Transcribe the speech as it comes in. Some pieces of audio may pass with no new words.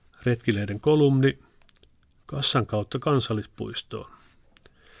Retki-lehden kolumni Kassan kautta kansallispuistoon.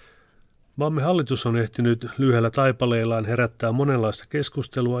 Maamme hallitus on ehtinyt lyhyellä taipaleellaan herättää monenlaista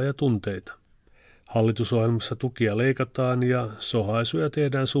keskustelua ja tunteita. Hallitusohjelmassa tukia leikataan ja sohaisuja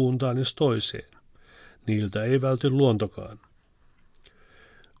tehdään suuntaan jos toiseen. Niiltä ei välty luontokaan.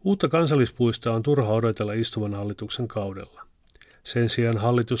 Uutta kansallispuistoa on turha odotella istuvan hallituksen kaudella. Sen sijaan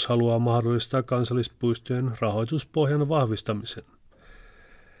hallitus haluaa mahdollistaa kansallispuistojen rahoituspohjan vahvistamisen.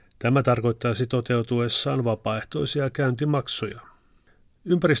 Tämä tarkoittaisi toteutuessaan vapaaehtoisia käyntimaksuja.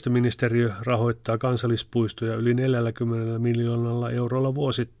 Ympäristöministeriö rahoittaa kansallispuistoja yli 40 miljoonalla eurolla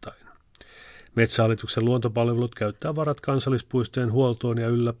vuosittain. Metsähallituksen luontopalvelut käyttää varat kansallispuistojen huoltoon ja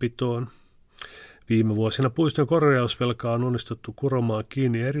ylläpitoon. Viime vuosina puiston korjausvelkaa on onnistuttu kuromaan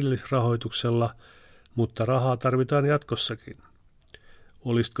kiinni erillisrahoituksella, mutta rahaa tarvitaan jatkossakin.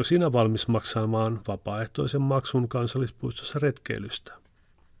 Olisitko sinä valmis maksamaan vapaaehtoisen maksun kansallispuistossa retkeilystä?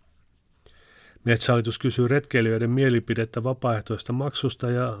 Metsähallitus kysyy retkeilijöiden mielipidettä vapaaehtoista maksusta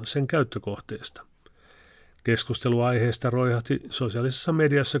ja sen käyttökohteesta. Keskustelu aiheesta roihahti sosiaalisessa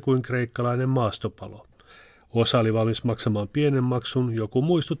mediassa kuin kreikkalainen maastopalo. Osa oli valmis maksamaan pienen maksun, joku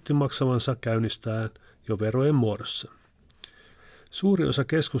muistutti maksavansa käynnistään jo verojen muodossa. Suuri osa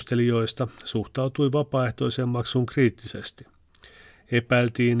keskustelijoista suhtautui vapaaehtoiseen maksuun kriittisesti.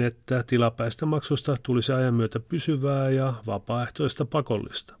 Epäiltiin, että tilapäistä maksusta tulisi ajan myötä pysyvää ja vapaaehtoista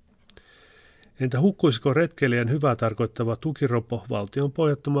pakollista. Entä hukkuisiko retkeilijän hyvää tarkoittava tukiropo valtion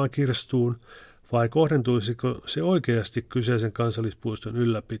pohjattomaan kirstuun vai kohdentuisiko se oikeasti kyseisen kansallispuiston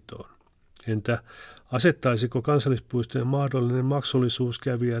ylläpitoon? Entä asettaisiko kansallispuistojen mahdollinen maksullisuus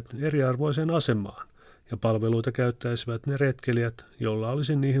kävijät eriarvoiseen asemaan ja palveluita käyttäisivät ne retkeilijät, joilla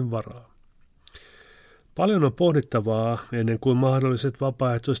olisi niihin varaa? Paljon on pohdittavaa ennen kuin mahdolliset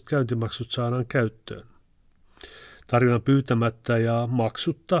vapaaehtoiset käyntimaksut saadaan käyttöön. Tarjoan pyytämättä ja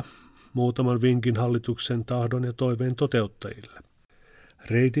maksutta muutaman vinkin hallituksen tahdon ja toiveen toteuttajille.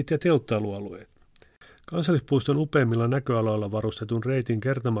 Reitit ja telttailualueet. Kansallispuiston upeimmilla näköaloilla varustetun reitin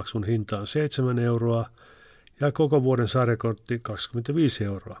kertamaksun hinta on 7 euroa ja koko vuoden sarjakortti 25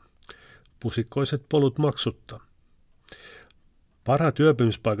 euroa. Pusikkoiset polut maksutta. Parhaat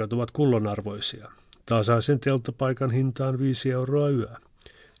yöpymispaikat ovat kullonarvoisia. Tasaisen telttapaikan hinta on 5 euroa yö.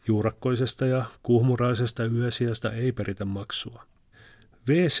 Juurakkoisesta ja kuhmuraisesta yösijasta ei peritä maksua.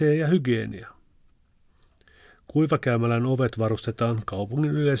 WC ja hygienia. Kuivakäymälän ovet varustetaan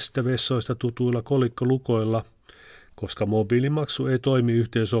kaupungin yleisistä vessoista tutuilla kolikkolukoilla, koska mobiilimaksu ei toimi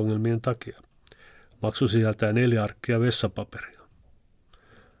yhteysongelmien takia. Maksu sisältää 4 arkkia vessapaperia.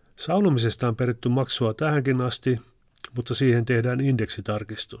 Saunomisesta on peritty maksua tähänkin asti, mutta siihen tehdään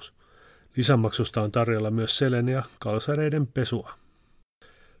indeksitarkistus. Lisämaksusta on tarjolla myös selen ja kalsareiden pesua.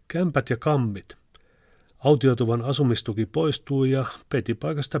 Kämpät ja kammit. Autiotuvan asumistuki poistuu ja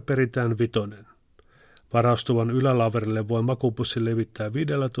petipaikasta peritään 5. Varaustuvan ylälaverille voi makupussi levittää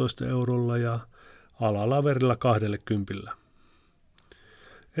 15 eurolla ja alalaverilla 20.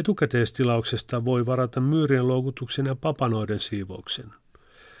 Etukäteistilauksesta voi varata myyrien loukutuksen ja papanoiden siivouksen.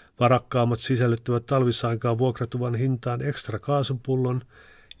 Varakkaammat sisällyttävät talvisaikaan vuokratuvan hintaan ekstra kaasupullon,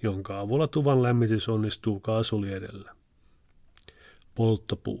 jonka avulla tuvan lämmitys onnistuu kaasuliedellä.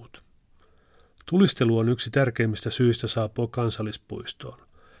 Polttopuut. Tulistelu on yksi tärkeimmistä syistä saapua kansallispuistoon.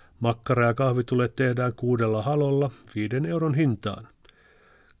 Makkara- ja kahvitulet tehdään 6 halolla 5 euron hintaan.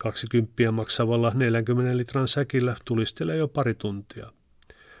 20 maksavalla 40 litran säkillä tulistelee jo pari tuntia.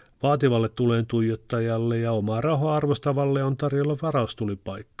 Vaativalle tuleen tuijottajalle ja omaa rauhaa arvostavalle on tarjolla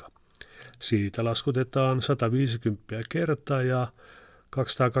varaustulipaikka. Siitä laskutetaan 150 kertaa ja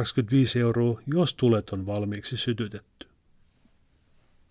 225 euroa, jos tulet on valmiiksi sytytetty.